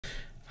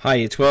Hi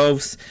Year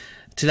 12s.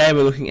 Today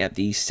we're looking at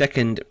the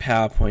second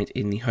PowerPoint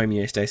in the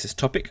homeostasis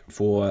topic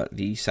for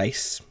the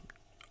SACE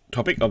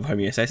topic of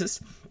homeostasis.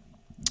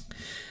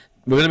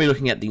 We're going to be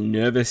looking at the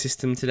nervous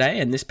system today,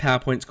 and this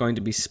PowerPoint is going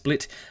to be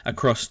split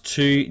across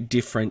two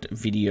different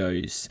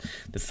videos.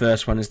 The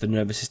first one is the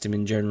nervous system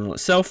in general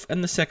itself,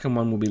 and the second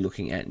one will be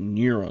looking at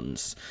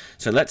neurons.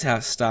 So let's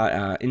start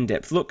our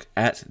in-depth look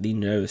at the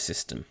nervous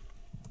system.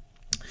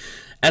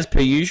 As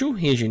per usual,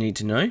 here's your need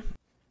to know.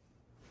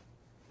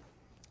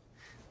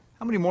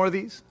 How many more of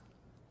these?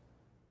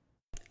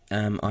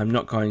 I'm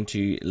not going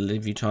to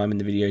leave you time in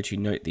the video to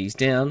note these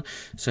down,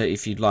 so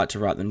if you'd like to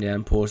write them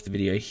down, pause the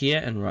video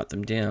here and write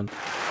them down.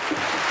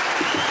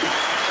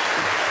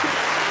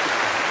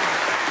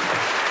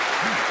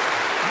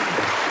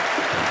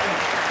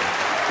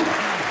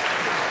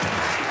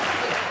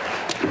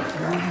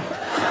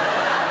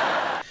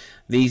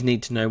 These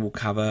need to know will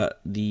cover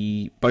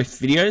both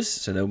videos,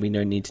 so there will be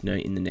no need to know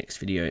in the next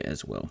video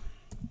as well.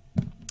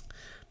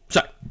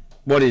 So,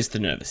 what is the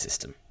nervous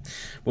system?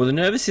 Well, the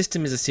nervous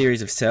system is a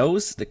series of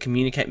cells that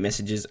communicate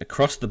messages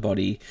across the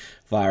body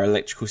via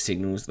electrical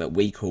signals that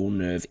we call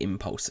nerve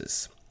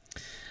impulses.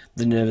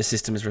 The nervous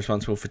system is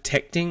responsible for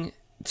detecting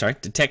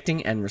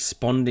and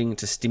responding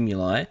to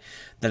stimuli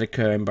that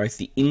occur in both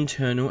the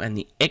internal and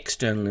the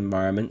external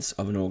environments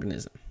of an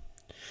organism.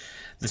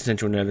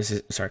 The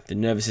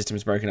nervous system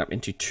is broken up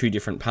into two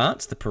different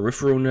parts, the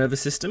peripheral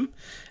nervous system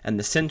and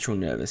the central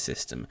nervous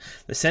system.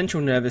 The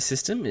central nervous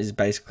system is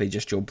basically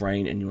just your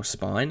brain and your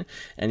spine,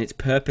 and its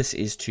purpose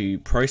is to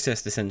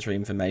process the sensory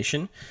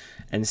information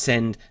and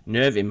send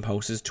nerve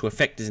impulses to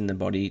effectors in the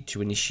body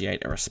to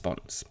initiate a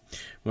response.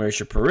 Whereas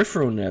your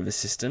peripheral nervous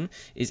system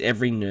is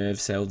every nerve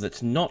cell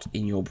that's not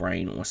in your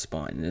brain or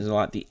spine. They're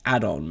like the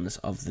add-ons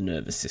of the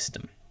nervous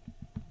system.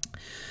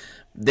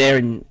 Their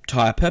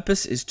entire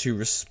purpose is to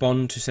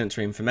respond to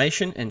sensory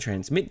information and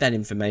transmit that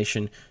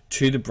information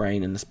to the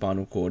brain and the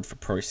spinal cord for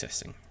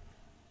processing.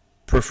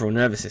 Peripheral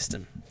nervous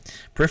system.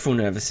 Peripheral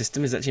nervous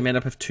system is actually made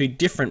up of two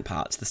different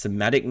parts, the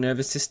somatic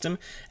nervous system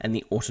and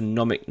the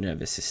autonomic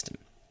nervous system.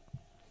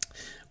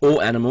 All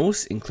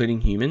animals,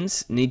 including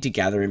humans, need to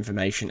gather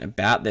information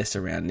about their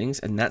surroundings,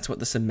 and that's what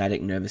the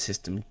somatic nervous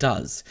system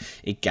does.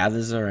 It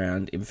gathers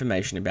around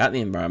information about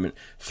the environment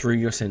through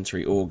your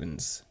sensory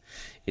organs.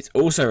 It's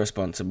also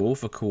responsible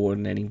for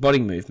coordinating body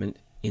movement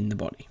in the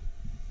body.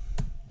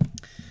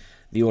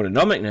 The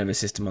autonomic nervous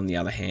system, on the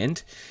other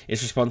hand,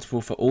 is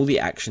responsible for all the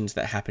actions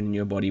that happen in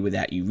your body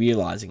without you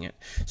realizing it.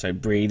 So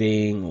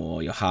breathing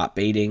or your heart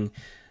beating,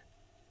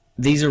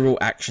 these are all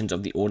actions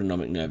of the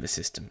autonomic nervous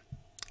system.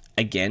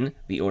 Again,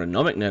 the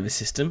autonomic nervous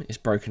system is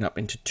broken up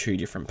into two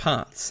different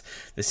parts,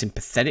 the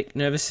sympathetic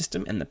nervous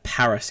system and the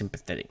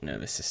parasympathetic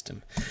nervous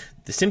system.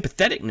 The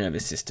sympathetic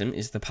nervous system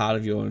is the part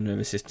of your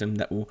nervous system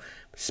that will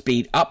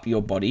speed up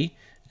your body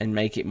and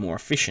make it more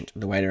efficient.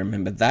 The way to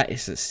remember that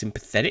is that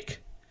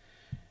sympathetic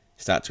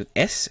starts with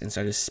S, and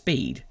so does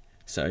speed.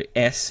 So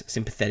S,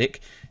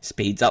 sympathetic,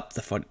 speeds up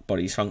the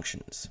body's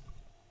functions.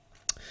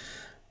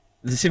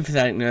 The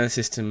sympathetic nervous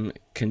system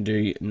can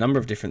do a number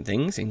of different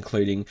things,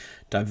 including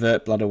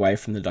divert blood away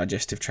from the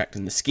digestive tract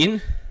and the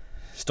skin,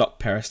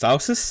 stop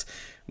peristalsis,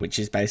 which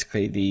is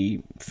basically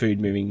the food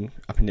moving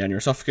up and down your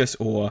esophagus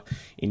or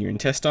in your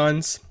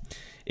intestines.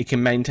 It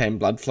can maintain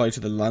blood flow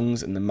to the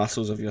lungs and the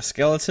muscles of your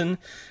skeleton,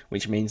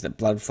 which means that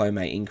blood flow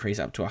may increase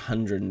up to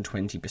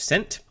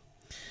 120%.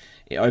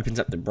 It opens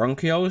up the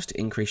bronchioles to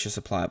increase your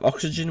supply of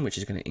oxygen, which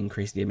is going to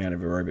increase the amount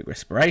of aerobic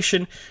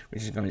respiration,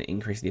 which is going to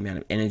increase the amount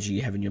of energy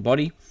you have in your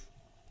body.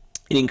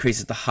 It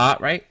increases the heart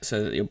rate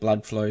so that your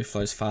blood flow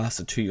flows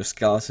faster to your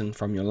skeleton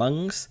from your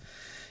lungs.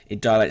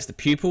 It dilates the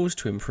pupils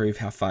to improve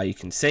how far you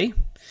can see.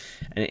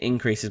 And it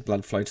increases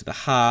blood flow to the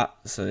heart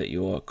so that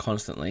you're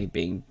constantly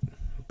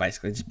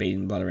basically just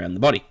beating blood around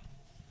the body.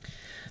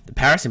 The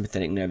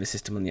parasympathetic nervous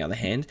system, on the other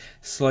hand,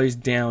 slows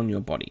down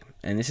your body.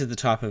 And this is the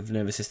type of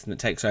nervous system that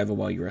takes over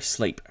while you're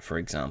asleep, for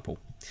example.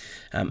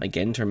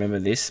 Again, to remember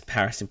this,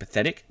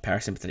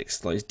 parasympathetic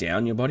slows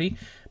down your body.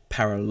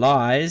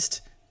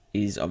 Paralyzed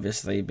is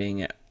obviously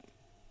being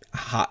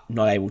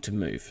not able to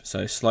move.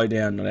 So slow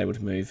down, not able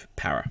to move,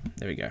 para.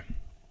 There we go.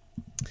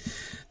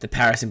 The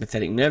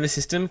parasympathetic nervous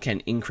system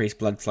can increase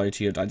blood flow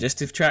to your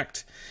digestive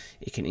tract.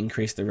 It can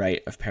increase the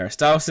rate of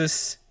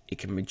peristalsis. It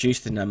can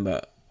reduce the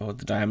number or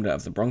the diameter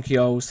of the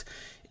bronchioles.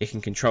 It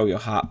can control your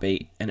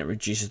heartbeat, and it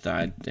reduces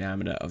the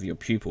diameter of your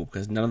pupil,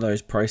 because none of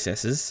those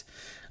processes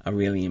are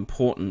really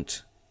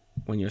important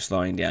when you're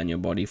slowing down your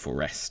body for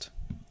rest.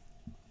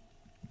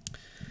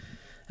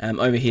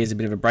 Over here is a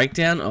bit of a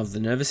breakdown of the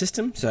nervous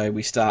system. So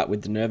we start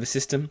with the nervous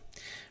system,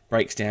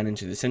 breaks down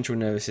into the central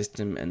nervous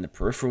system and the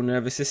peripheral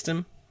nervous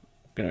system.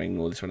 I'm going to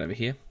ignore this one over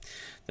here.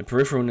 The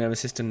peripheral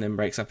nervous system then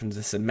breaks up into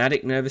the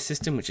somatic nervous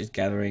system, which is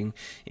gathering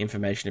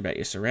information about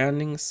your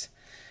surroundings,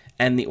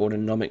 and the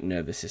autonomic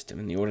nervous system.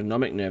 And the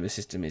autonomic nervous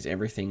system is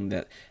everything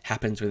that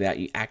happens without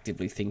you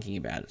actively thinking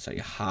about it. So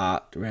your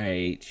heart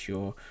rate,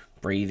 your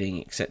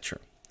breathing, etc.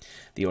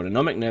 The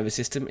autonomic nervous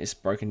system is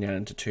broken down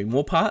into two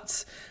more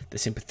parts, the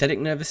sympathetic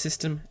nervous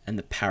system and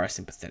the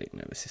parasympathetic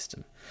nervous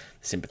system.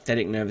 The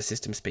sympathetic nervous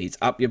system speeds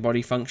up your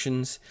body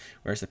functions,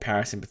 whereas the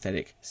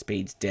parasympathetic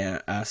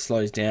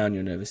slows down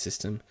your nervous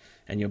system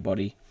and your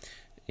body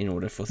in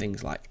order for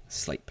things like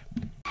sleep.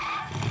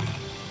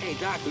 Hey,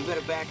 Doc, we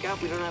better back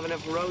up. We don't have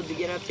enough road to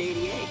get up to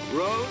 88.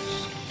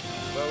 Roads?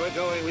 Where we're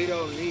going, we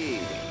don't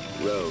need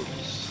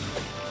roads.